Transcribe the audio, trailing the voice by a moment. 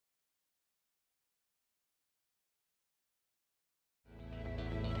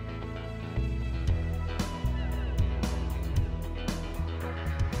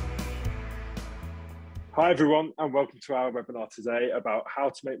Hi everyone, and welcome to our webinar today about how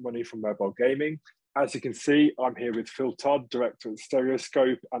to make money from mobile gaming. As you can see, I'm here with Phil Todd, Director at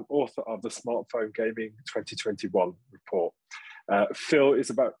Stereoscope and author of the Smartphone Gaming 2021 report. Phil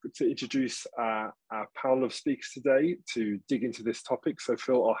is about to introduce our panel of speakers today to dig into this topic. So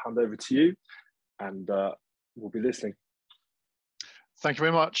Phil, I'll hand over to you and we'll be listening. Thank you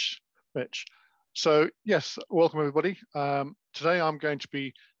very much, Rich. So yes, welcome everybody. Today I'm going to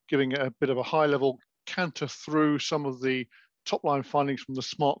be giving a bit of a high-level canter through some of the top-line findings from the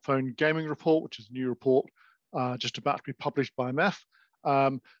Smartphone Gaming Report, which is a new report just about to be published by MEF.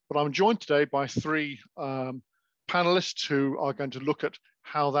 But I'm joined today by three panelists who are going to look at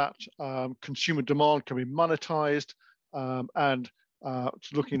how that consumer demand can be monetized and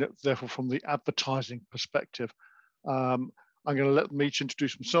looking at, therefore, from the advertising perspective. I'm going to let them each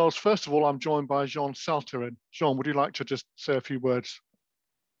introduce themselves. First of all, I'm joined by Jean Saltarin. Jean, would you like to just say a few words?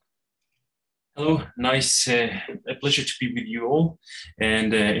 Hello, nice, a pleasure to be with you all.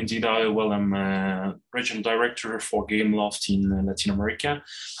 And indeed, I'm regional director for Gameloft in Latin America,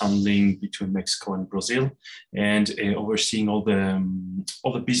 handling between Mexico and Brazil, and overseeing all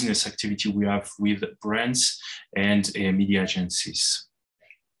the business activity we have with brands and media agencies.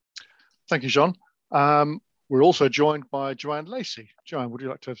 Thank you, Jean. We're also joined by Joanne Lacey. Joanne, would you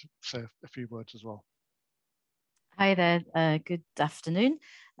like to say a few words as well? Hi there, good afternoon.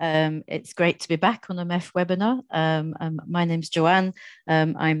 It's great to be back on a MEF webinar. My name's Joanne.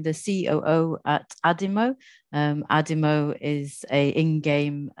 I'm the COO at AdInMo. AdInMo is a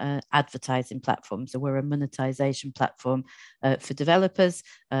in-game advertising platform. So we're a monetization platform for developers,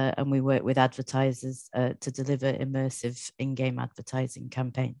 and we work with advertisers to deliver immersive in-game advertising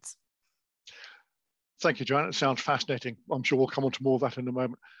campaigns. Thank you, Joanne. It sounds fascinating. I'm sure we'll come on to more of that in a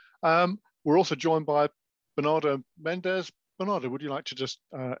moment. We're also joined by Bernardo Mendes. Bernardo, would you like to just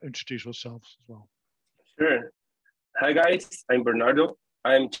introduce yourselves as well? Sure. Hi guys, I'm Bernardo.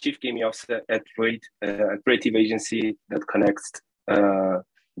 I'm Chief Gaming Officer at DRUID, a creative agency that connects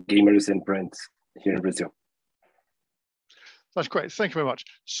gamers and brands here in Brazil. That's great. Thank you very much.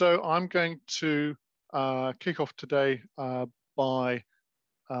 So I'm going to kick off today by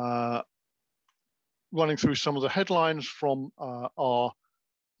running through some of the headlines from our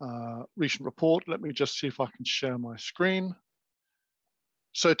recent report. Let me just see if I can share my screen.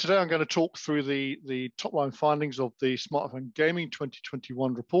 So today I'm going to talk through the top line findings of the Smartphone Gaming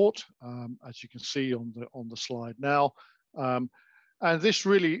 2021 report, as you can see on the slide now. And this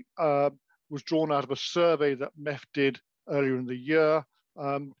really was drawn out of a survey that MEF did earlier in the year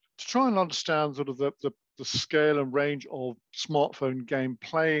to try and understand sort of the scale and range of smartphone game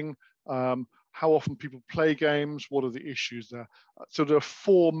playing, how often people play games, what are the issues there. So there are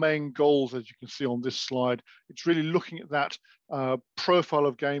four main goals, as you can see on this slide. It's really looking at that profile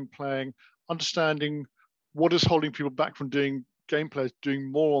of game playing, understanding what is holding people back from doing gameplay,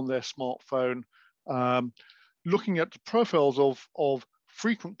 doing more on their smartphone, looking at the profiles of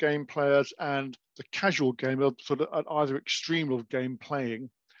frequent game players and the casual gamer, sort of at either extreme of game playing.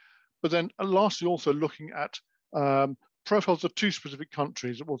 But then lastly, also looking at profiles of two specific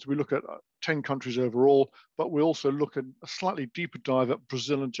countries. We look at 10 countries overall, but we also look at a slightly deeper dive at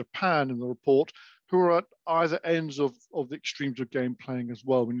Brazil and Japan in the report, who are at either ends of the extremes of game playing as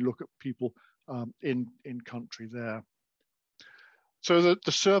well, when you look at people in country there. So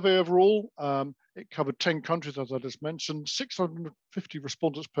the survey overall, it covered 10 countries, as I just mentioned, 650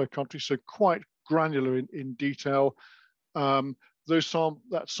 respondents per country, so quite granular in detail.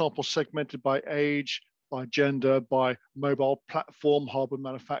 That sample segmented by age, by gender, by mobile platform, hardware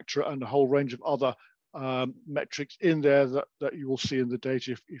manufacturer, and a whole range of other metrics in there that you will see in the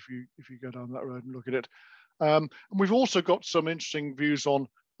data if you go down that road and look at it. And we've also got some interesting views on,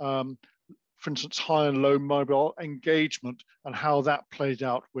 for instance, high and low mobile engagement and how that plays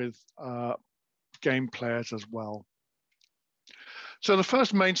out with game players as well. So the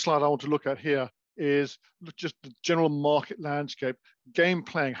first main slide I want to look at here is just the general market landscape. Game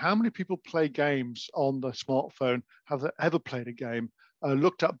playing, how many people play games on the smartphone? Have they ever played a game?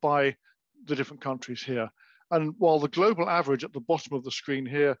 Looked at by the different countries here. And while the global average at the bottom of the screen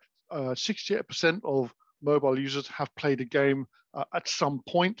here, 68% of mobile users have played a game at some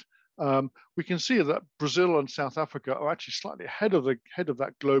point. We can see that Brazil and South Africa are actually slightly ahead of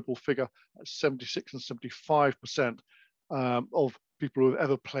that global figure at 76 and 75% of people who have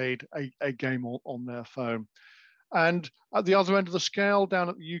ever played a game on their phone. And at the other end of the scale, down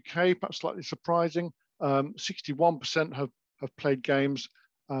at the UK, perhaps slightly surprising, 61% have played games.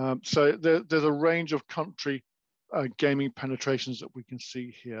 So there's a range of country gaming penetrations that we can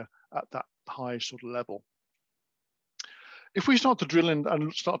see here at that high sort of level. if we start to drill in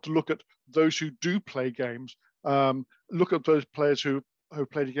and start to look at those who do play games, look at those players who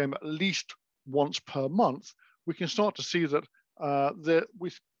played a game at least once per month, we can start to see that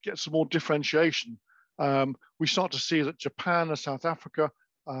we get some more differentiation. We start to see that Japan and South Africa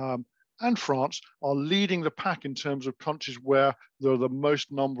and France are leading the pack in terms of countries where there are the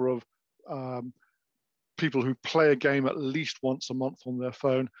most number of people who play a game at least once a month on their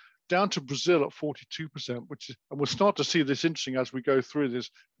phone, down to Brazil at 42%, and we'll start to see this interesting as we go through this,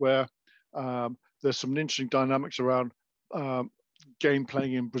 where there's some interesting dynamics around game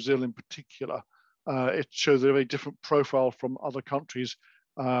playing in Brazil in particular. It shows a very different profile from other countries.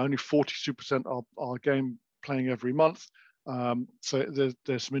 Only 42% are game playing every month. So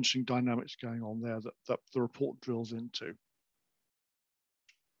there's some interesting dynamics going on there that the report drills into.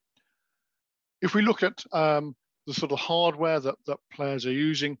 If we look at the sort of hardware that players are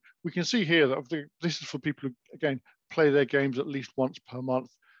using, we can see here that this is for people who, again, play their games at least once per month.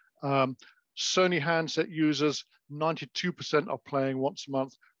 Sony handset users, 92% are playing once a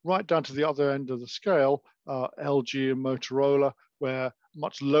month, right down to the other end of the scale, LG and Motorola, where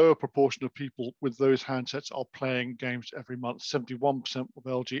much lower proportion of people with those handsets are playing games every month, 71% with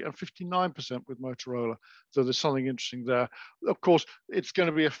LG and 59% with Motorola. So there's something interesting there. Of course, it's going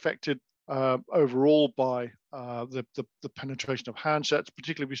to be affected overall by the penetration of handsets,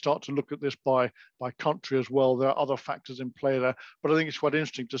 particularly if we start to look at this by country as well. There are other factors in play there, but I think it's quite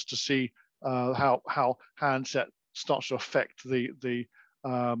interesting just to see how handset starts to affect the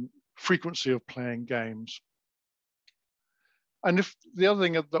frequency of playing games. And if the other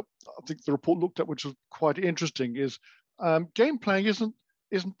thing that I think the report looked at, which was quite interesting, is game playing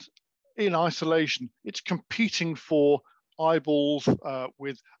isn't in isolation. It's competing for eyeballs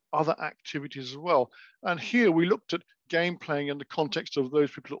with other activities as well. And here we looked at game playing in the context of those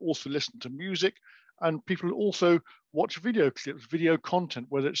people who also listen to music and people who also watch video clips, video content,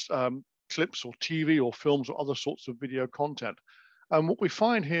 whether it's clips or TV or films or other sorts of video content. And what we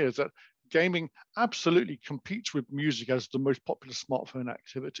find here is that gaming absolutely competes with music as the most popular smartphone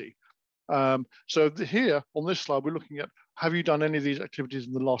activity. So here on this slide, we're looking at, have you done any of these activities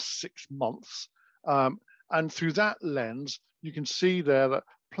in the last 6 months? And through that lens, you can see there that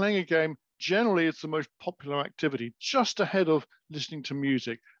playing a game generally is the most popular activity, just ahead of listening to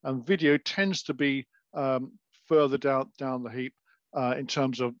music. And video tends to be further down the heap in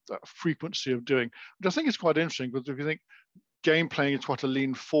terms of frequency of doing, which I think is quite interesting, because if you think game playing is quite a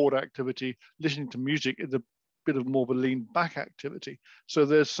lean forward activity, listening to music is a bit of more of a lean back activity. So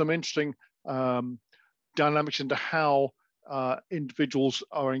there's some interesting dynamics into how individuals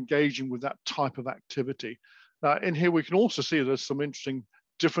are engaging with that type of activity. In here, we can also see there's some interesting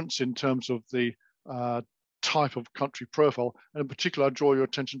difference in terms of the type of country profile. And in particular, I draw your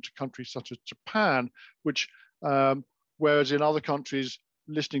attention to countries such as Japan, which, whereas in other countries,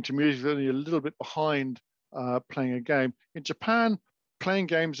 listening to music is only a little bit behind playing a game. In Japan, playing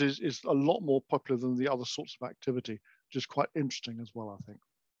games is a lot more popular than the other sorts of activity, which is quite interesting as well, I think.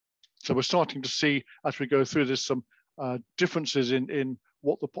 So we're starting to see, as we go through this, some differences in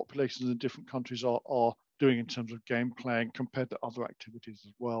what the populations in different countries are doing in terms of game playing compared to other activities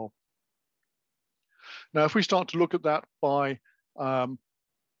as well. Now, if we start to look at that by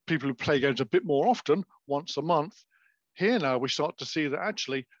people who play games a bit more often, once a month, here now we start to see that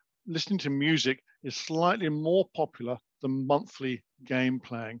actually listening to music is slightly more popular than monthly game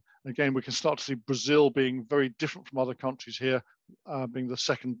playing. Again, we can start to see Brazil being very different from other countries here, being the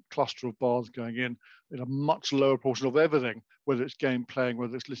second cluster of bars going in a much lower portion of everything, whether it's game playing,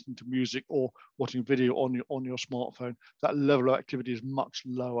 whether it's listening to music or watching video on your smartphone. That level of activity is much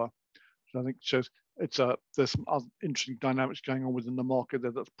lower. So I think it shows there's some other interesting dynamics going on within the market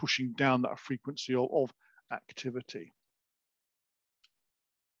there that's pushing down that frequency of activity.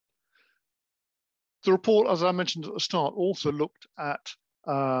 The report, as I mentioned at the start, also looked at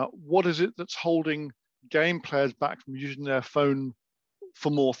what is it that's holding game players back from using their phone for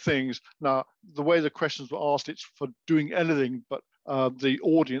more things. Now, the way the questions were asked, it's for doing anything, but the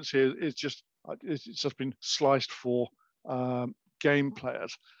audience here is just, it's just been sliced for game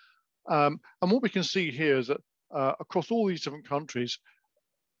players. And what we can see here is that across all these different countries,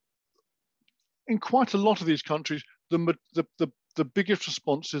 in quite a lot of these countries, the biggest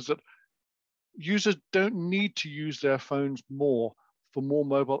response is that users don't need to use their phones more for more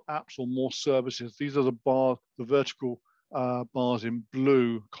mobile apps or more services. These are the vertical bars in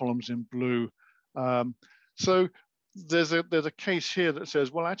blue, columns in blue. So there's a case here that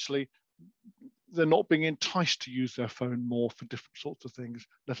says, well, actually, they're not being enticed to use their phone more for different sorts of things,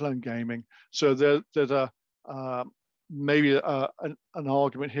 let alone gaming. So there's maybe an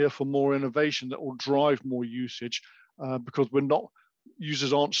argument here for more innovation that will drive more usage. because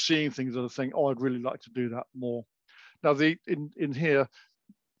users aren't seeing things that are saying, oh, I'd really like to do that more. Now, in here,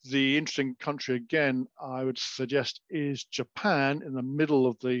 the interesting country again, I would suggest, is Japan, in the middle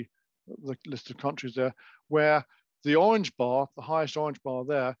of the list of countries there, where the orange bar, the highest orange bar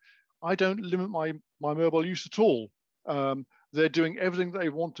there, I don't limit my mobile use at all. They're doing everything they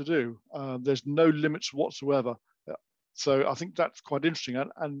want to do. There's no limits whatsoever. So I think that's quite interesting.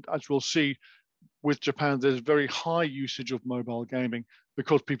 And as we'll see with Japan, there's very high usage of mobile gaming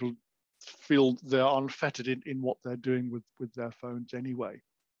because people feel they're unfettered in what they're doing with their phones anyway.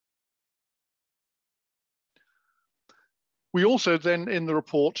 We also then in the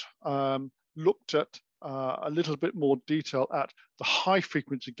report looked at a little bit more detail at the high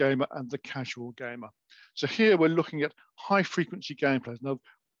frequency gamer and the casual gamer. So here we're looking at high frequency gameplayers. Now,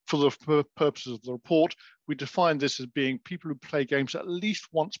 for the purposes of the report, we define this as being people who play games at least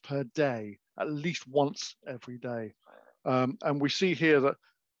once per day, at least once every day. And we see here that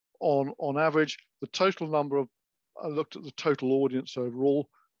on average, the total number of, I looked at the total audience overall,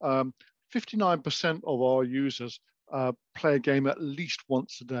 59% of our users play a game at least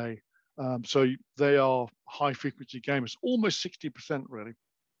once a day. So they are high frequency gamers, almost 60% really.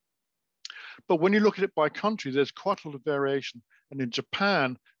 But when you look at it by country, there's quite a lot of variation. And in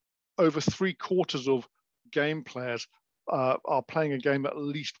Japan, over 3/4 of game players are playing a game at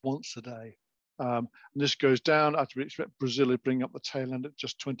least once a day. And this goes down, as we expect Brazil is bringing up the tail end at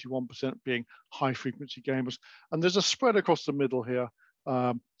just 21% being high frequency gamers. And there's a spread across the middle here,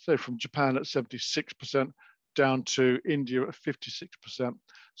 so from Japan at 76%, down to India at 56%.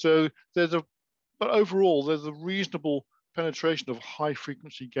 So but overall, there's a reasonable penetration of high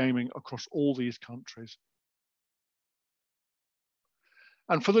frequency gaming across all these countries.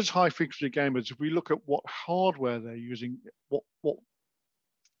 And for those high frequency gamers, if we look at what hardware they're using, what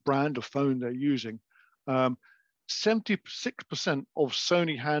brand of phone they're using, 76% of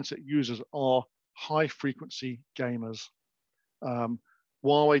Sony handset users are high frequency gamers.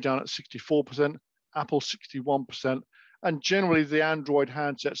 Huawei down at 64%, Apple 61%, and generally the Android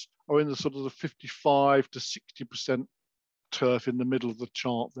handsets are in the sort of the 55 to 60% turf in the middle of the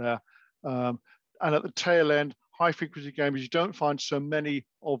chart there. And at the tail end, high frequency gamers, you don't find so many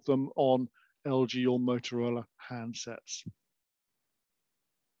of them on LG or Motorola handsets.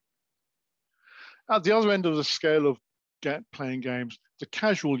 At the other end of the scale of playing games, the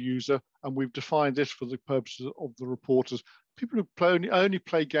casual user, and we've defined this for the purposes of the reporters, people who only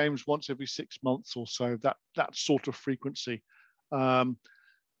play games once every 6 months or so, that sort of frequency. Globally,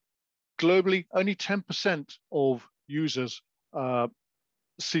 only 10% of users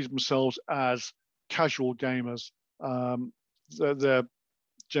see themselves as casual gamers. They're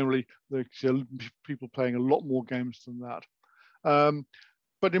generally people playing a lot more games than that.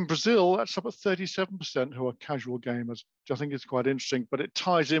 But in Brazil, that's up at 37% who are casual gamers, which I think is quite interesting. But it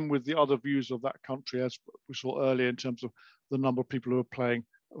ties in with the other views of that country, as we saw earlier, in terms of the number of people who are playing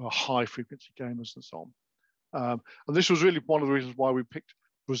high frequency gamers and so on. And this was really one of the reasons why we picked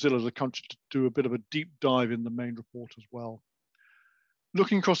Brazil as a country to do a bit of a deep dive in the main report as well.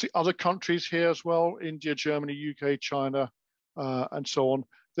 Looking across the other countries here as well, India, Germany, UK, China, and so on,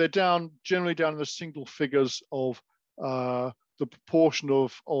 they're generally down in the single figures of the proportion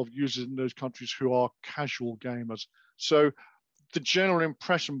of users in those countries who are casual gamers. So the general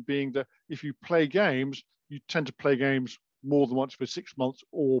impression being that if you play games, you tend to play games more than once for 6 months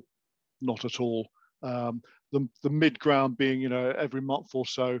or not at all. The mid ground being, every month or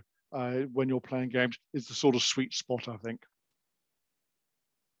so when you're playing games is the sort of sweet spot, I think.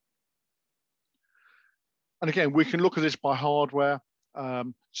 And again, we can look at this by hardware.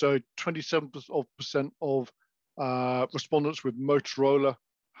 So 27% of respondents with Motorola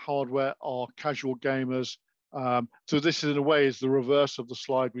hardware are casual gamers. So this in a way is the reverse of the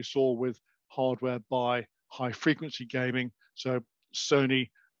slide we saw with hardware by high frequency gaming. So Sony,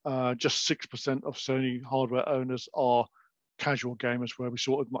 just 6% of Sony hardware owners are casual gamers, where we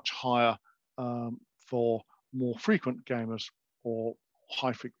saw it much higher for more frequent gamers or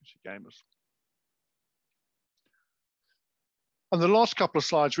high frequency gamers. And the last couple of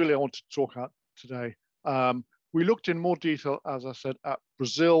slides really I want to talk about today. We looked in more detail, as I said, at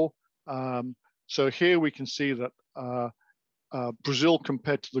Brazil. So here we can see that Brazil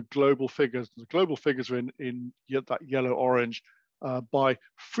compared to the global figures are in that yellow-orange by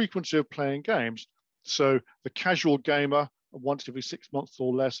frequency of playing games. So the casual gamer, once every 6 months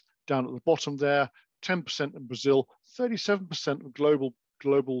or less, down at the bottom there, 10% in Brazil, 37% of global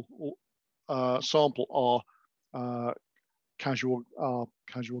sample are casual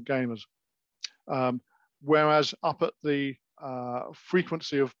gamers. Whereas up at the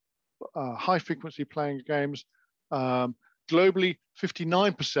frequency of high frequency playing games, Globally,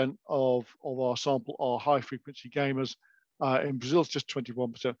 59% of our sample are high frequency gamers. In Brazil, it's just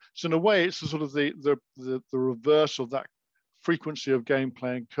 21%. So in a way, it's sort of the reverse of that frequency of game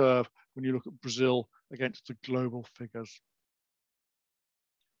playing curve when you look at Brazil against the global figures.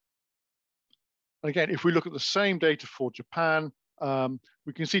 Again, if we look at the same data for Japan,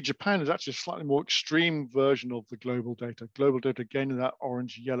 we can see Japan is actually a slightly more extreme version of the global data. Global data, again, in that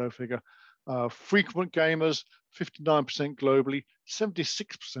orange-yellow figure. Frequent gamers, 59% globally,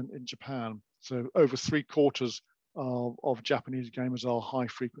 76% in Japan. So over 3/4 of Japanese gamers are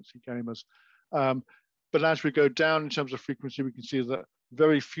high-frequency gamers. But as we go down in terms of frequency, we can see that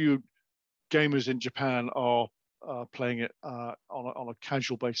very few gamers in Japan are playing it on a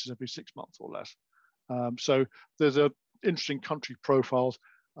casual basis every 6 months or less. So there's a interesting country profiles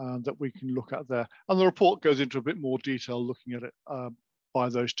that we can look at there. And the report goes into a bit more detail looking at it by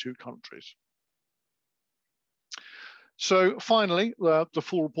those two countries. So finally, the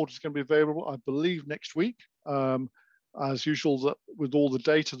full report is going to be available, I believe, next week. As usual, that with all the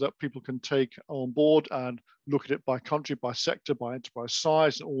data that people can take on board and look at it by country, by sector, by enterprise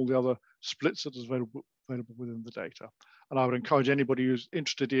size, and all the other splits that is available within the data. And I would encourage anybody who's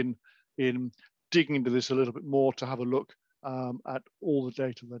interested in digging into this a little bit more to have a look at all the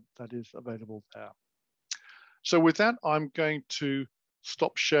data that is available there. So with that, I'm going to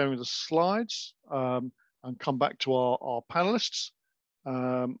stop sharing the slides and come back to our panelists.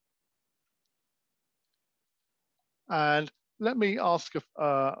 And let me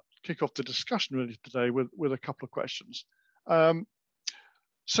kick off the discussion really today with a couple of questions.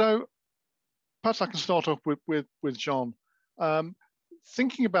 So perhaps I can start off with John.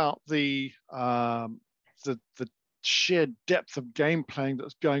 Thinking about the sheer depth of game playing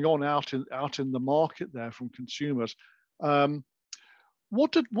that's going on out in the market there from consumers,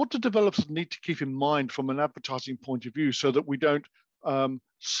 what do developers need to keep in mind from an advertising point of view so that we don't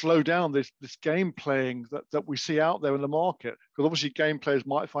slow down this game playing that we see out there in the market? Because obviously game players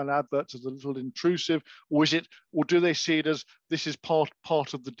might find adverts as a little intrusive, or do they see it as this is part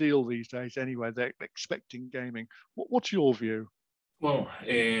of the deal these days anyway? They're expecting gaming. What's your view? Well,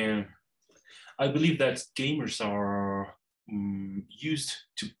 I believe that gamers are used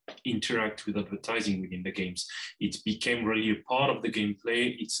to interact with advertising within the games. It became really a part of the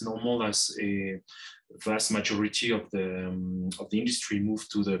gameplay. It's normal as a vast majority of the industry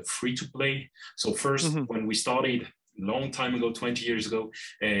moved to the free-to-play. So first, when we started a long time ago, 20 years ago,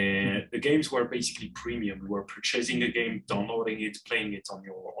 the games were basically premium. You were purchasing a game, downloading it, playing it on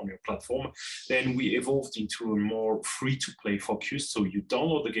your platform. Then we evolved into a more free-to-play focus. So you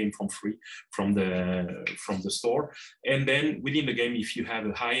download the game from free from the store, and then within the game, if you have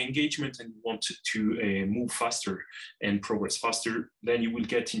a high engagement and you want to move faster and progress faster, then you will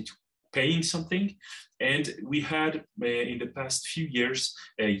get into paying something. And we had in the past few years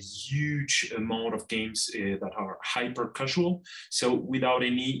a huge amount of games that are hyper casual, so without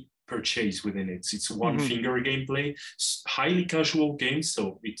any purchase within it. It's one finger gameplay, highly casual games.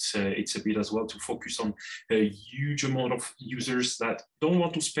 So it's a bit as well to focus on a huge amount of users that don't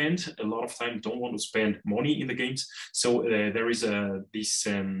want to spend a lot of time, don't want to spend money in the games. So there is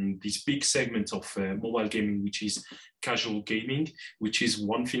this big segment of mobile gaming, which is casual gaming, which is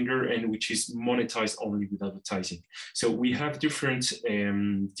one finger and which is monetized only with advertising. So we have different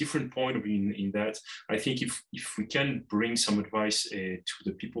point of view in that. I think if we can bring some advice to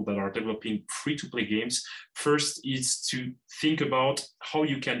the people that are developing free-to-play games, first is to think about how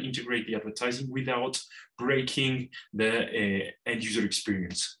you can integrate the advertising without breaking the end user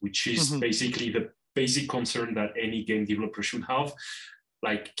experience, which is basically the basic concern that any game developer should have.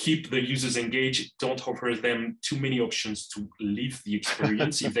 Like, keep the users engaged, don't offer them too many options to leave the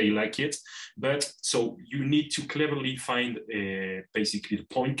experience if they like it. But so you need to cleverly find basically the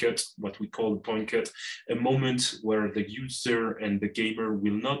point cut, what we call the point cut, a moment where the user and the gamer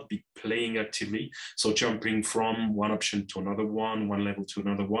will not be playing actively. So jumping from one option to another one level to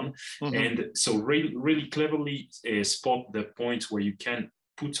another one. And so really cleverly spot the point where you can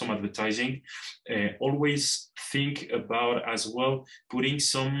put some advertising. Always think about as well putting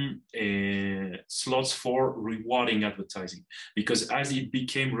some slots for rewarding advertising, because as it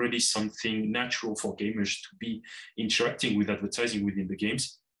became really something natural for gamers to be interacting with advertising within the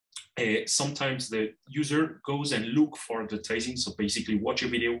games, sometimes the user goes and look for advertising. So basically watch a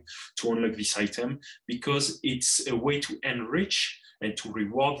video to unlock this item, because it's a way to enrich and to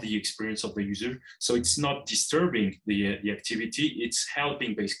reward the experience of the user. So it's not disturbing the activity, it's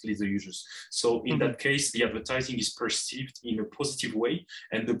helping basically the users. So in that case, the advertising is perceived in a positive way,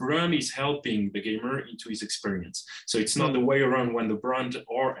 and the brand is helping the gamer into his experience. So it's not the way around when the brand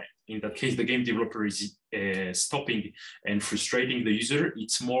or in that case, the game developer is stopping and frustrating the user.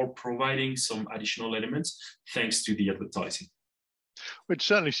 It's more providing some additional elements thanks to the advertising. Which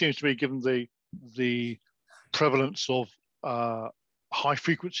certainly seems to be, given the prevalence of high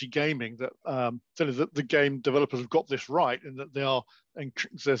frequency gaming, that the game developers have got this right, in that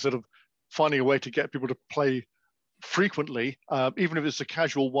they're sort of finding a way to get people to play frequently, even if it's a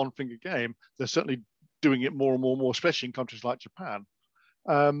casual one finger game. They're certainly doing it more and more, especially in countries like Japan.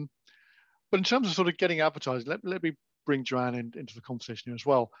 But in terms of sort of getting advertised, let me bring Joanne into the conversation here as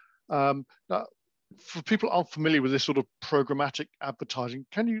well. Now, for people unfamiliar with this sort of programmatic advertising,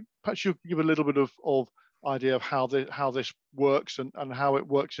 can you perhaps give a little bit of idea of how this works and how it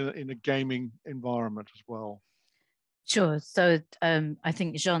works in a gaming environment as well? Sure. So I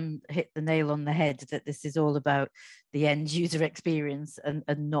think Jean hit the nail on the head, that this is all about the end user experience and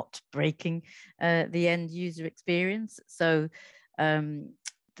not breaking the end user experience. So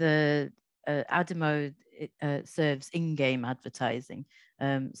the AdInMo serves in-game advertising.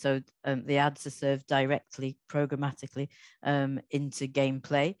 So the ads are served directly, programmatically, into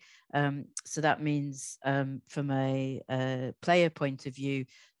gameplay. So that means from a player point of view,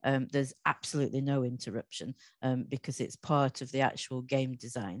 there's absolutely no interruption because it's part of the actual game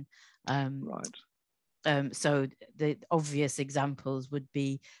design. Right. So the obvious examples would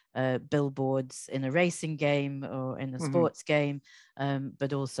be billboards in a racing game or in a sports game,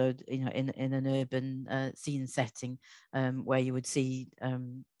 but also in an urban scene setting where you would see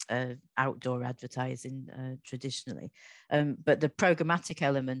outdoor advertising traditionally. But the programmatic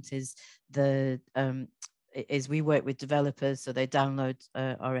element is we work with developers, so they download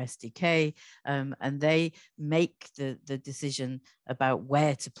our SDK and they make the decision about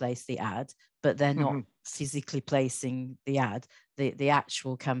where to place the ad, but they're not physically placing the ad. The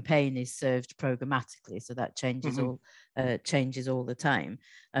actual campaign is served programmatically, so that changes all the time.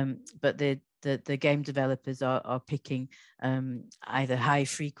 But the game developers are picking either high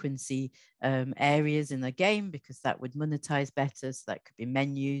frequency areas in the game because that would monetize better. So that could be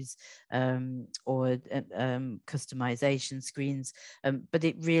menus or customization screens. But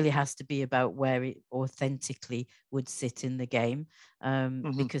it really has to be about where it authentically would sit in the game.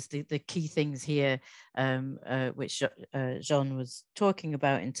 Because the key things here, which Jean was talking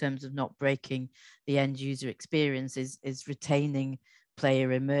about in terms of not breaking the end user experience, is retaining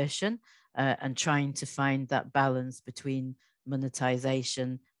player immersion. And trying to find that balance between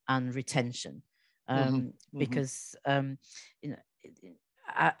monetization and retention, because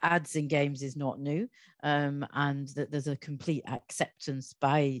ads in games is not new, and that there's a complete acceptance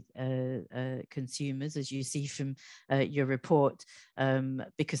by consumers, as you see from your report,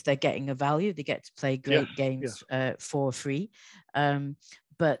 because they're getting a value. They get to play great games for free.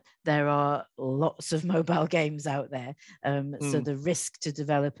 But there are lots of mobile games out there. So the risk to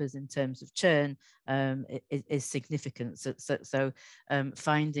developers in terms of churn is significant. So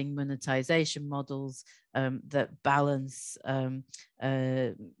finding monetization models that balance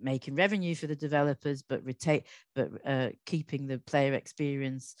making revenue for the developers, but keeping the player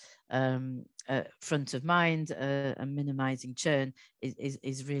experience front of mind and minimizing churn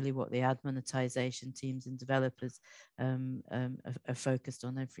is really what the ad monetization teams and developers are focused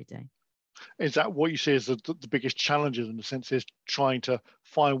on every day. Is that what you see as the biggest challenges, in the sense, is trying to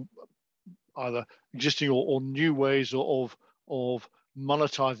find either existing or new ways of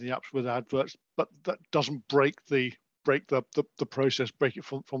monetizing the apps with adverts, but that doesn't break the process, break it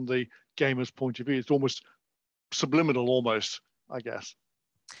from the gamer's point of view? It's almost subliminal, almost, I guess.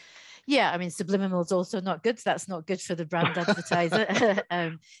 Yeah, I mean, subliminal is also not good. So that's not good for the brand advertiser.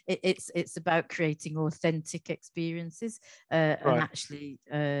 It's about creating authentic experiences, and actually,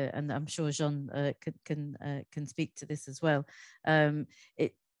 and I'm sure Jean can speak to this as well.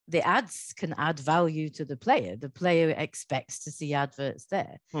 The ads can add value to the player. The player expects to see adverts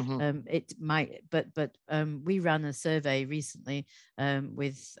there. It might, but we ran a survey recently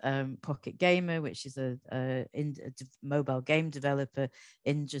with Pocket Gamer, which is a mobile game developer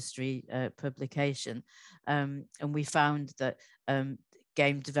industry publication, and we found that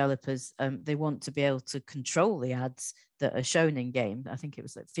game developers, they want to be able to control the ads that are shown in game. I think it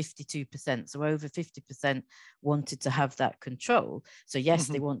was like 52%. So over 50% wanted to have that control. So yes,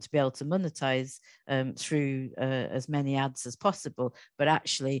 they want to be able to monetize through as many ads as possible, but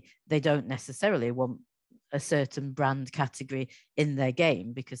actually they don't necessarily want a certain brand category in their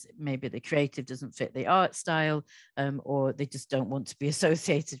game because maybe the creative doesn't fit the art style, or they just don't want to be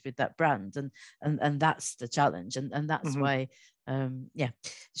associated with that brand, and that's the challenge, and that's why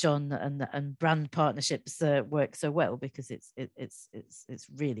Jean and brand partnerships work so well, because it's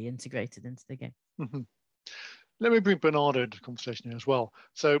really integrated into the game. Let me bring Bernardo into the conversation here as well.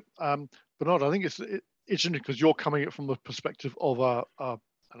 So, Bernardo, I think it's interesting because you're coming at it from the perspective of an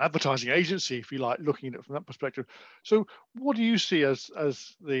advertising agency, if you like, looking at it from that perspective. So, what do you see as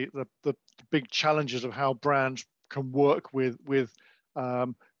the big challenges of how brands can work with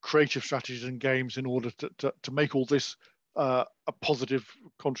creative strategies and games in order to make all this a positive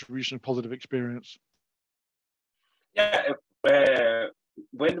contribution, a positive experience? Yeah,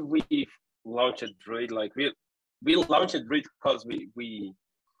 when we launched DRUID, like we launched DRUID because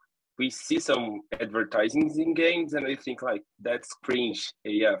we see some advertising in games and we think like that's cringe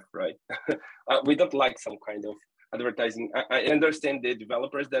AF, right? We don't like some kind of advertising. I understand the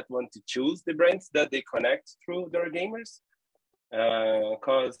developers that want to choose the brands that they connect through their gamers,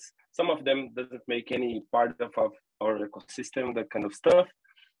 because some of them doesn't make any part of our ecosystem, that kind of stuff.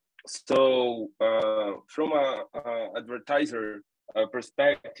 So from a advertiser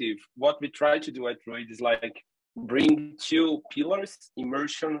perspective, what we try to do at DRUID is like bring two pillars: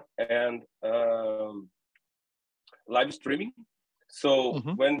 immersion and live streaming. So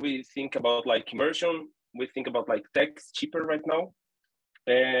when we think about like immersion, we think about like tech's cheaper right now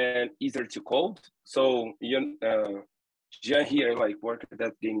and easier to code. So Jean here like worked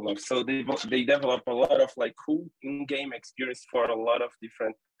at Gameloft, so they develop a lot of like cool in-game experience for a lot of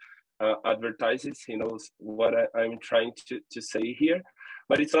different advertisers. He knows what I'm trying to say here.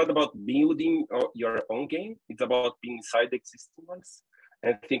 But it's not about building your own game. It's about being inside the existing ones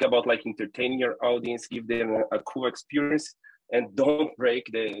and think about like entertaining your audience, give them a cool experience, and don't break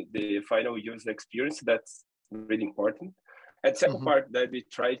the final user experience. That's really important. And second part that we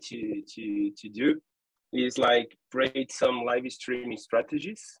try to do is like create some live streaming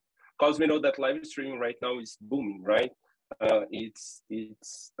strategies, because we know that live streaming right now is booming, right? It's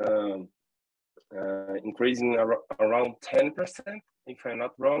increasing around 10%, if I'm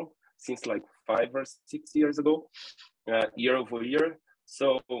not wrong, since like 5 or 6 years ago, year over year.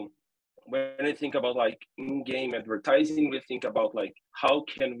 So when I think about like in-game advertising, we think about like how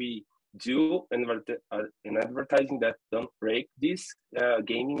can we do an advertising that don't break this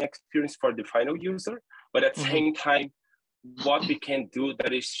gaming experience for the final user, but at the same time, what we can do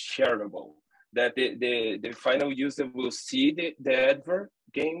that is shareable, that the final user will see the advert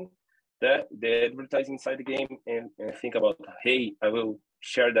game, the advertising inside the game, and think about, hey, I will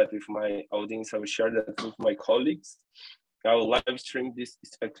share that with my audience, I will share that with my colleagues, I will live stream this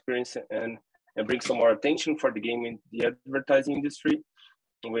experience and bring some more attention for the game in the advertising industry.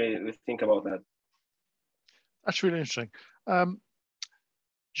 We think about that. That's really interesting.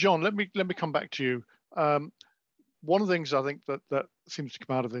 John, let me come back to you. One of the things I think that seems to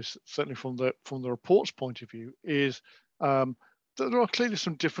come out of this, certainly from the report's point of view, is there are clearly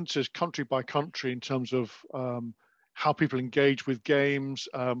some differences country by country in terms of how people engage with games.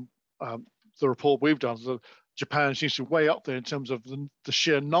 The report we've done, Japan seems to be way up there in terms of the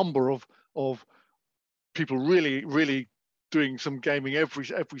sheer number of people really doing some gaming every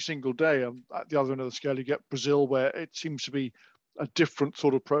single day. At the other end of the scale, you get Brazil, where it seems to be a different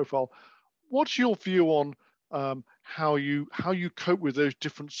sort of profile. What's your view on how you cope with those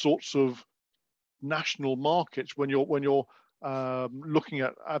different sorts of national markets when you're looking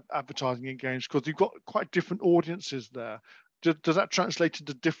at advertising in games, because you've got quite different audiences there? Does that translate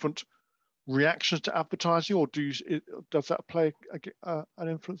into different reactions to advertising, or does that play an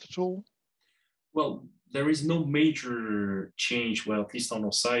influence at all? Well, there is no major change, well, at least on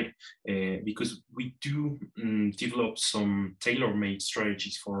our side, because we do develop some tailor-made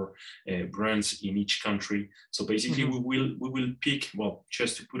strategies for brands in each country. So basically, we will pick, well,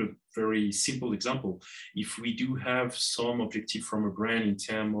 just to put a very simple example, if we do have some objective from a brand in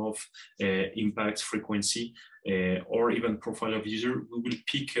terms of impact, frequency, or even profile of user, we will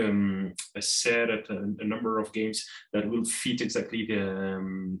pick a set of a number of games that will fit exactly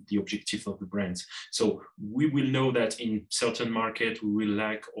the objective of the brand. So we will know that in certain market we will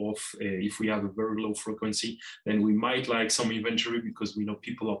lack of, if we have a very low frequency, then we might like some inventory because we know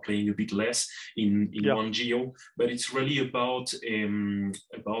people are playing a bit less in one geo. But it's really about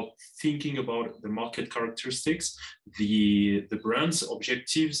thinking about the market characteristics, the brand's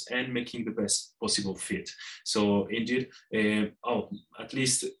objectives, and making the best possible fit. So indeed, at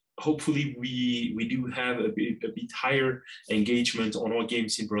least hopefully we do have a bit higher engagement on our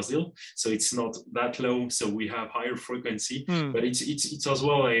games in Brazil. So it's not that low. So we have higher frequency, but it's as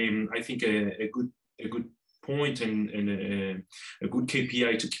well I think a good point and a good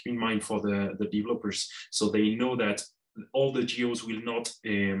KPI to keep in mind for the developers, so they know that all the geos will not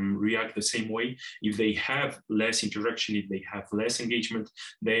react the same way. If they have less interaction, if they have less engagement,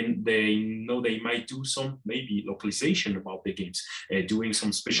 then they know they might do some maybe localization about the games, doing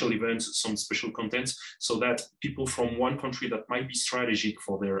some special events, some special contents, so that people from one country that might be strategic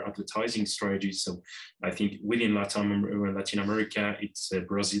for their advertising strategies. So I think within Latin America, it's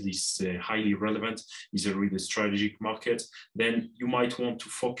Brazil is highly relevant, is a really strategic market. Then you might want to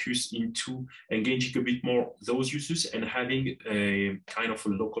focus into engaging a bit more those users and having a kind of a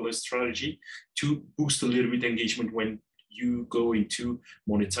localized strategy to boost a little bit engagement when you go into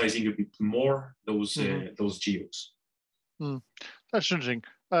monetizing a bit more those geos. That's interesting.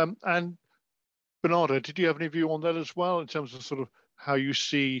 And Bernardo, did you have any view on that as well, in terms of sort of how you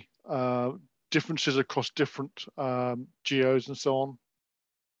see differences across different geos and so on?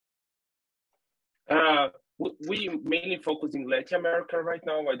 We mainly focus in Latin America right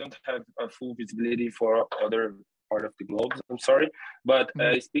now. I don't have a full visibility for other part of the globe, I'm sorry. But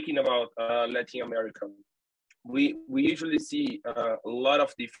speaking about Latin America, we usually see a lot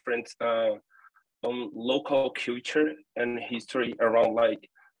of different local culture and history around like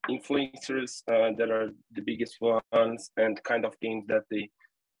influencers that are the biggest ones and kind of games that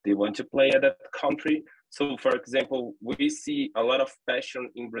they want to play at that country. So for example, we see a lot of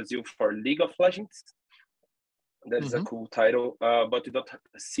passion in Brazil for League of Legends. That is a cool title, but you don't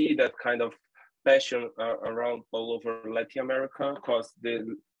see that kind of passion around all over Latin America, because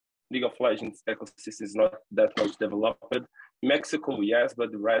the League of Legends ecosystem is not that much developed. Mexico, yes,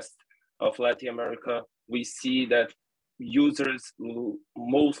 but the rest of Latin America, we see that users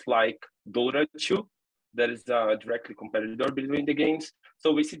most like Dota 2, that is a directly competitor between the games.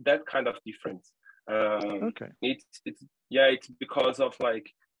 So we see that kind of difference. It's because of like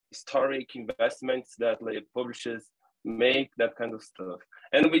historic investments that like publishers make, that kind of stuff.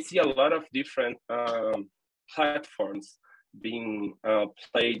 And we see a lot of different platforms being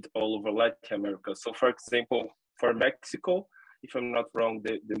played all over Latin America. So for example, for Mexico, if I'm not wrong,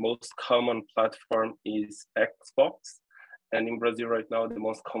 the most common platform is Xbox. And in Brazil right now, the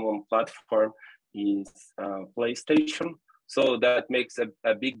most common platform is PlayStation. So that makes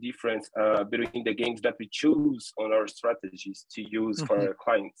a big difference between the games that we choose on our strategies to use for our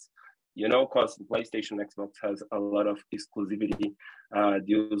clients. You know, because PlayStation, Xbox has a lot of exclusivity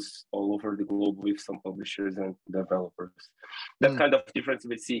deals all over the globe with some publishers and developers. That kind of difference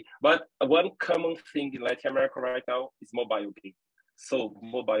we see. But one common thing in Latin America right now is mobile game. So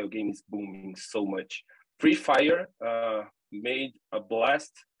mobile game is booming so much. Free Fire made a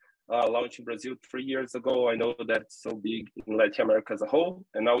blast. Launched in Brazil 3 years ago. I know that's so big in Latin America as a whole,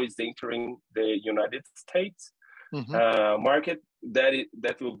 and now it's entering the United States market.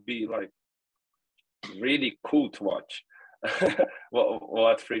 That will be like really cool to watch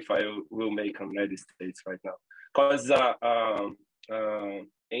what Free Fire will make in the United States right now, because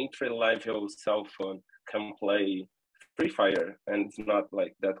entry-level cell phone can play Free Fire, and it's not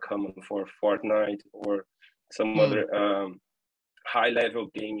like that common for Fortnite or some other high-level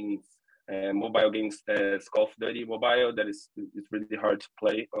gaming mobile games as Call of Duty Mobile. That is, it's really hard to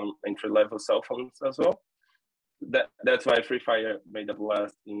play on entry-level cell phones as well. That's why Free Fire made a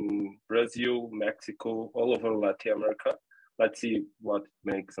blast in Brazil, Mexico, all over Latin America. Let's see what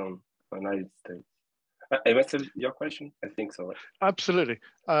makes on the United States. I answered your question? I think so. Absolutely.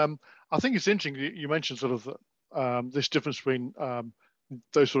 I think it's interesting you mentioned sort of this difference between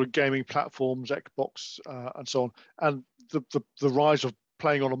those sort of gaming platforms, Xbox and so on, and the rise of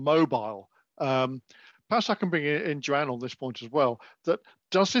playing on a mobile. Perhaps I can bring in Joanne on this point as well. That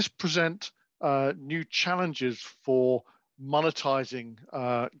does this present new challenges for monetizing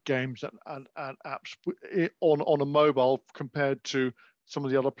games and apps on a mobile compared to some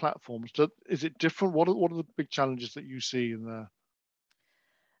of the other platforms? Is it different? What are the big challenges that you see in there?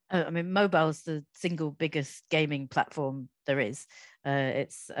 I mean, mobile is the single biggest gaming platform there is.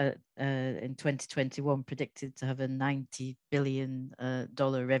 It's in 2021 predicted to have a $90 billion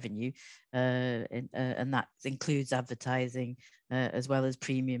revenue, and that includes advertising as well as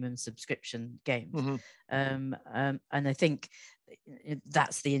premium and subscription games. And I think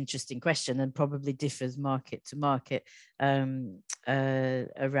that's the interesting question, and probably differs market to market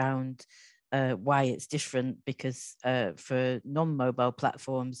around why it's different, because for non-mobile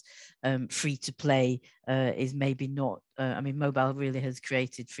platforms, free to play is maybe not, I mean, mobile really has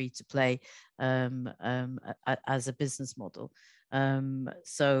created free to play as a business model.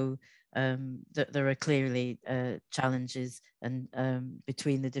 There are clearly challenges and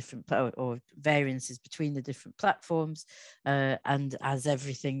between the different or variances between the different platforms, and as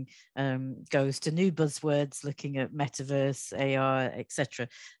everything goes to new buzzwords, looking at metaverse, AR, etc.,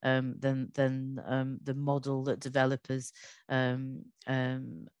 then the model that developers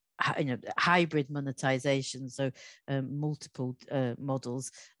hybrid monetization, so multiple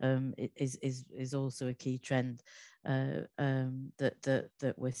models, is also a key trend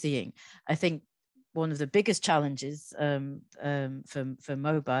that we're seeing. I think one of the biggest challenges for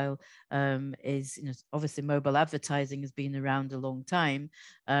mobile is, obviously mobile advertising has been around a long time,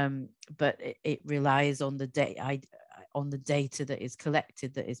 but it relies on the data that is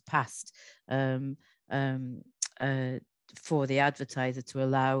collected, that is passed for the advertiser to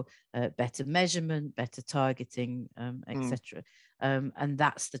allow better measurement, better targeting, etc. And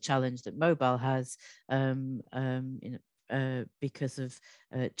that's the challenge that mobile has, because of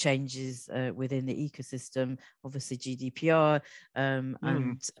changes within the ecosystem, obviously GDPR,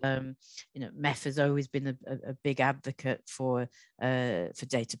 and MEF has always been a big advocate for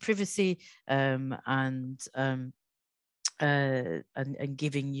data privacy, and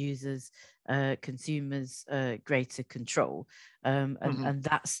giving users, consumers, greater control, and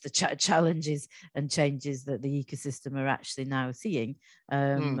that's the challenges and changes that the ecosystem are actually now seeing,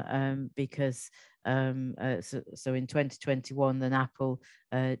 because so in 2021, then Apple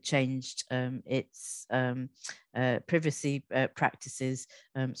changed its privacy practices,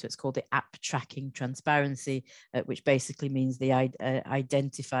 so it's called the app tracking transparency, which basically means the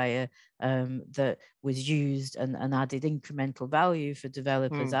identifier that was used and added incremental value for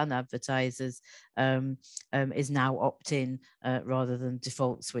developers and advertisers is now opt-in rather than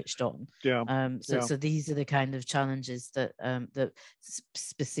default switched on. So these are the kind of challenges that that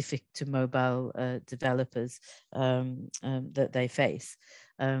specific to mobile developers that they face.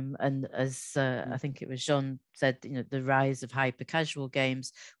 And as I think it was Jean said, the rise of hyper casual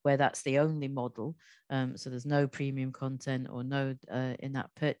games where that's the only model, so there's no premium content or no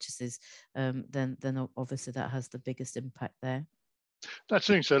in-app purchases, then obviously that has the biggest impact there. That's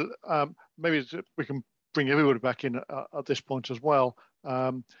interesting. So maybe we can bring everybody back in at this point as well.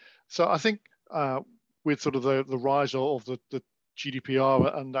 So I think with sort of the rise of the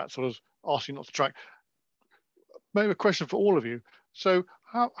GDPR and that sort of asking not to track, maybe a question for all of you. So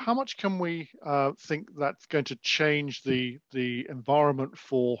how much can we think that's going to change the environment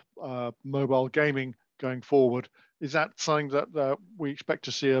for mobile gaming going forward? Is that something that we expect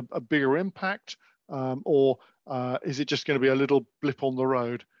to see a bigger impact, or is it just going to be a little blip on the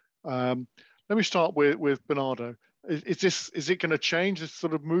road? Let me start with Bernardo. Is it going to change this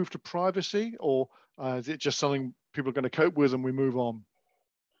sort of move to privacy, or is it just something people are going to cope with and we move on?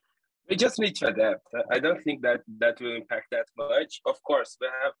 We just need to adapt. I don't think that will impact that much. Of course,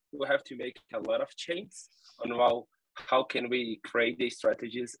 we have to make a lot of changes on how can we create these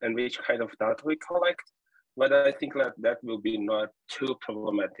strategies and which kind of data we collect. But I think that will be not too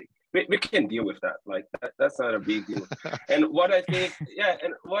problematic. We can deal with that. Like that's not a big deal. And what I think,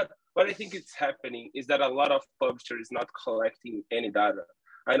 and what I think is happening is that a lot of publishers not collecting any data.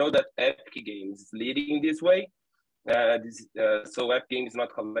 I know that Epic Games is leading this way. So Epic Games is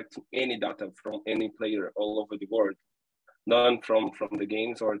not collecting any data from any player all over the world, none from the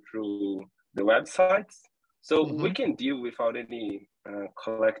games or through the websites. So we can deal without any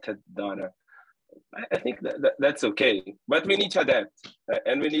collected data. I think that's okay, but we need to adapt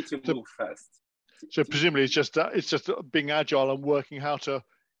and we need to move fast. So presumably it's just being agile and working how to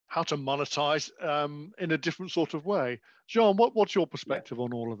monetize in a different sort of way. Jean, what's your perspective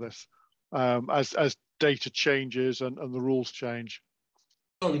on all of this as data changes and the rules change?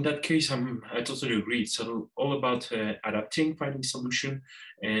 Well, in that case, I totally agree. It's all about adapting, finding solution,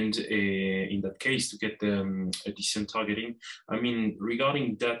 and in that case, to get a decent targeting. I mean,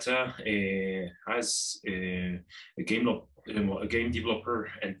 regarding data, as a game developer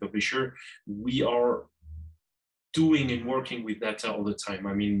and publisher, we are doing and working with data all the time.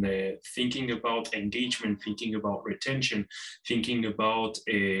 I mean, thinking about engagement, thinking about retention, thinking about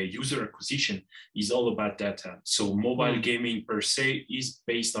user acquisition is all about data. So mobile gaming per se is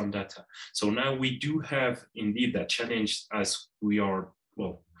based on data. So now we do have indeed that challenge as we are,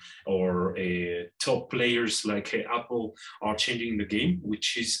 or top players like Apple are changing the game,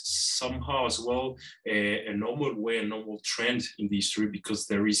 which is somehow as well a normal way, a normal trend in the industry, because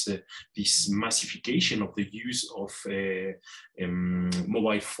there is this massification of the use of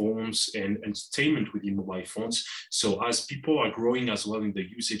mobile phones and entertainment within mobile phones. So as people are growing as well in the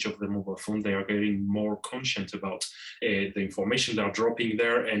usage of the mobile phone, they are getting more conscious about the information they are dropping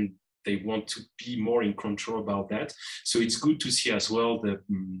there, and they want to be more in control about that. So it's good to see as well the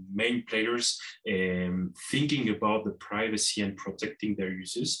main players thinking about the privacy and protecting their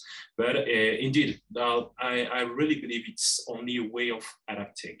users. But indeed, I really believe it's only a way of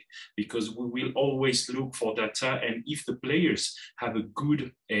adapting, because we will always look for data, and if the players have a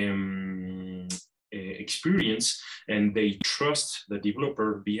good experience and they trust the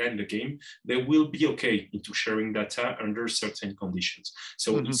developer behind the game, they will be okay into sharing data under certain conditions.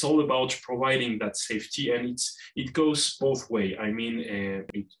 So it's all about providing that safety, and it goes both ways. I mean,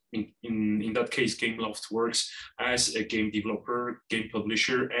 in that case, Gameloft works as a game developer, game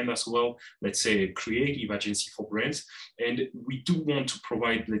publisher, and as well, let's say, a creative agency for brands. And we do want to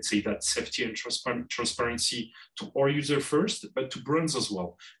provide, let's say, that safety and transparency to our user first, but to brands as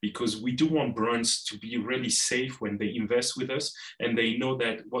well, because we do want brands to be really safe when they invest with us, and they know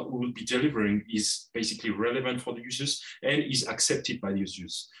that what we will be delivering is basically relevant for the users and is accepted by the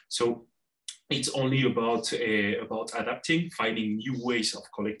users. So it's only about adapting, finding new ways of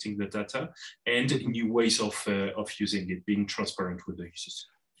collecting the data and new ways of using it, being transparent with the users.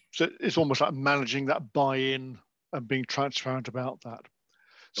 So it's almost like managing that buy-in and being transparent about that.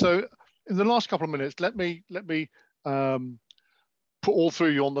 So in the last couple of minutes, let me put all three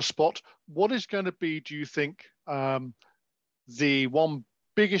of you on the spot. What is going to be, do you think, the one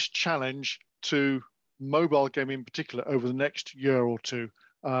biggest challenge to mobile gaming in particular over the next year or two?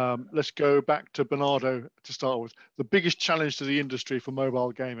 Let's go back to Bernardo to start with. The biggest challenge to the industry for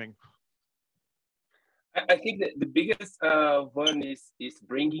mobile gaming. I think that the biggest one is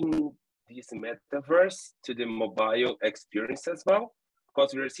bringing this metaverse to the mobile experience as well,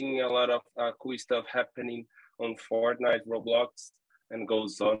 because we're seeing a lot of cool stuff happening on Fortnite, Roblox, and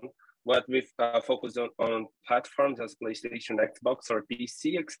goes on. But with focus on platforms as PlayStation, Xbox, or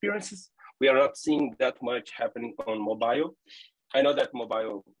PC experiences, we are not seeing that much happening on mobile. I know that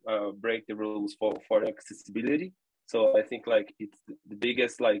mobile break the rules for accessibility. So I think like it's the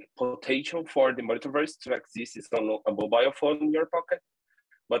biggest like potential for the metaverse to exist is on a mobile phone in your pocket.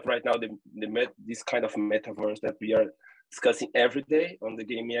 But right now, this kind of metaverse that we are discussing every day on the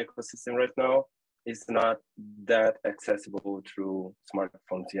gaming ecosystem right now is not that accessible through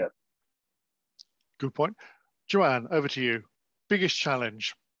smartphones yet. Good point. Joanne, over to you. Biggest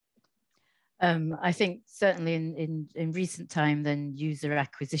challenge? I think certainly in recent time, then user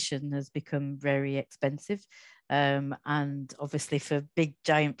acquisition has become very expensive. And obviously for big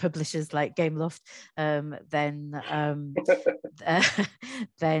giant publishers like Gameloft,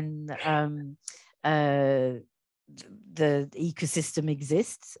 the ecosystem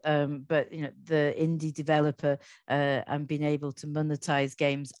exists, but you know, the indie developer and being able to monetize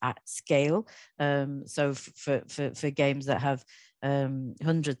games at scale. So for games that have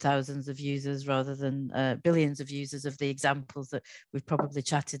 100,000s of users rather than billions of users of the examples that we've probably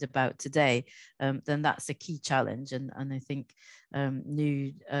chatted about today, then that's a key challenge. And I think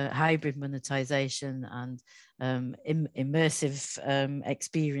new hybrid monetization and immersive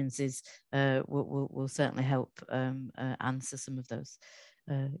experiences will certainly help answer some of those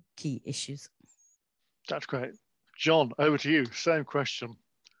key issues. That's great. John, over to you. Same question.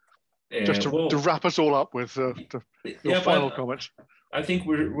 Just to wrap us all up with your final comments. I think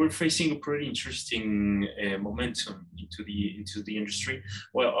we're facing a pretty interesting momentum into the industry.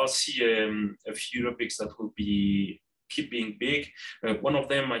 Well, I'll see a few topics that will keep being big. One of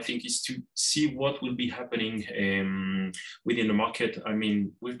them, I think, is to see what will be happening within the market. I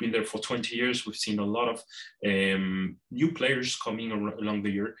mean, we've been there for 20 years. We've seen a lot of new players coming along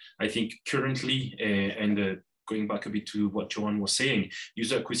the year. I think currently, going back a bit to what Joanne was saying,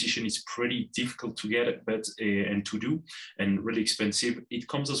 user acquisition is pretty difficult to get, and to do, and really expensive. It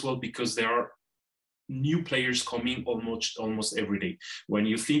comes as well because there are new players coming almost every day. When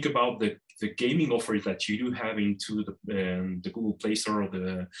you think about the gaming offers that you do have into the Google Play Store or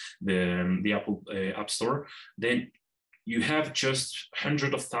the Apple App Store, then you have just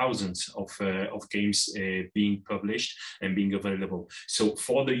hundreds of thousands of games being published and being available. So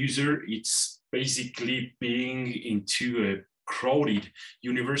for the user, it's basically being into a crowded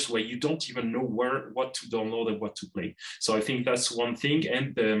universe where you don't even know what to download and what to play. So I think that's one thing.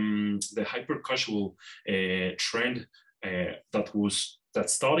 And the hyper casual trend that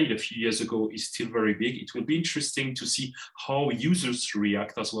started a few years ago is still very big. It will be interesting to see how users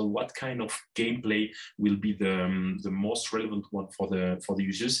react as well. What kind of gameplay will be the most relevant one for the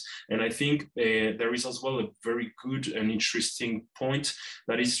users? And I think there is as well a very good and interesting point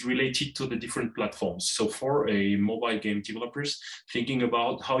that is related to the different platforms. So for a mobile game developers, thinking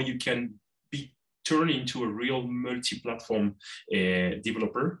about how you can be turn into a real multi-platform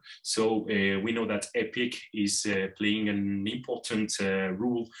developer. So we know that Epic is playing an important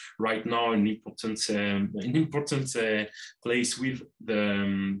role right now, an important place with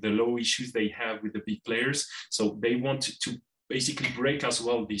the low issues they have with the big players. So they want to basically break as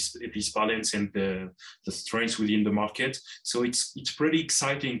well this balance and the strengths within the market. So it's pretty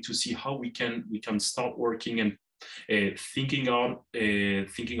exciting to see how we can start working and thinking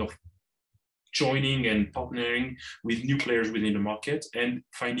of joining and partnering with new players within the market and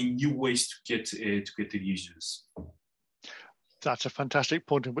finding new ways to get the users. That's a fantastic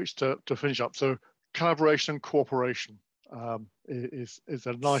point in which to finish up. So collaboration and cooperation is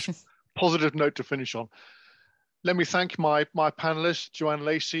a nice positive note to finish on. Let me thank my panelists, Joanne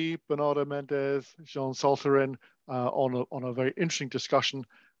Lacey, Bernardo Mendes, Jean Saltarin, on a very interesting discussion.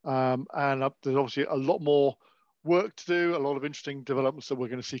 And there's obviously a lot more work to do, a lot of interesting developments that we're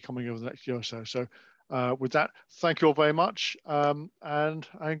going to see coming over the next year or so. So with that, thank you all very much, and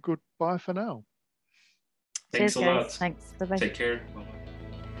goodbye for now. Thanks a lot. Thanks. Bye-bye. Take care. Bye-bye.